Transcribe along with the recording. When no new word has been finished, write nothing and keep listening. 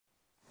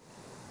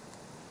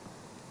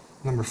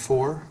Number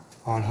 4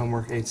 on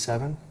homework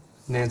 8-7,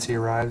 Nancy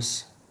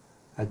arrives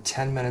at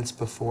 10 minutes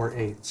before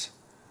 8.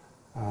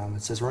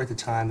 It says write the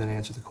time, then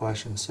answer the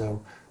question.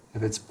 So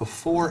if it's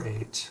before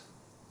 8,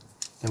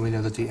 then we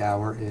know that the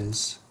hour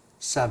is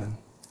 7.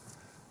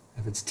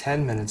 If it's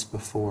 10 minutes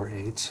before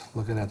 8,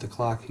 looking at the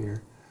clock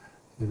here,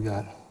 we've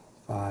got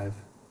 5,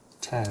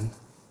 10,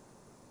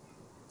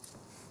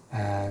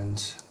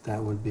 and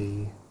that would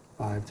be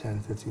 5,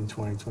 10, 15,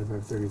 20,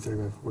 25, 30,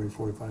 35, 40,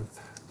 45,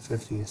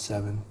 50,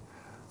 7,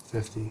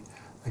 50.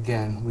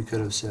 Again, we could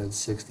have said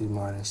 60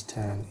 minus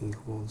 10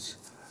 equals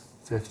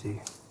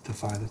 50 to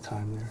find the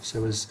time there.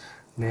 So is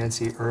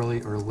Nancy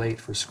early or late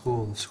for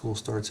school? If school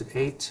starts at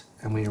 8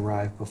 and we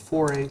arrive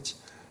before 8,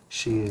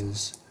 she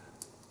is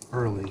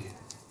early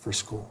for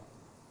school.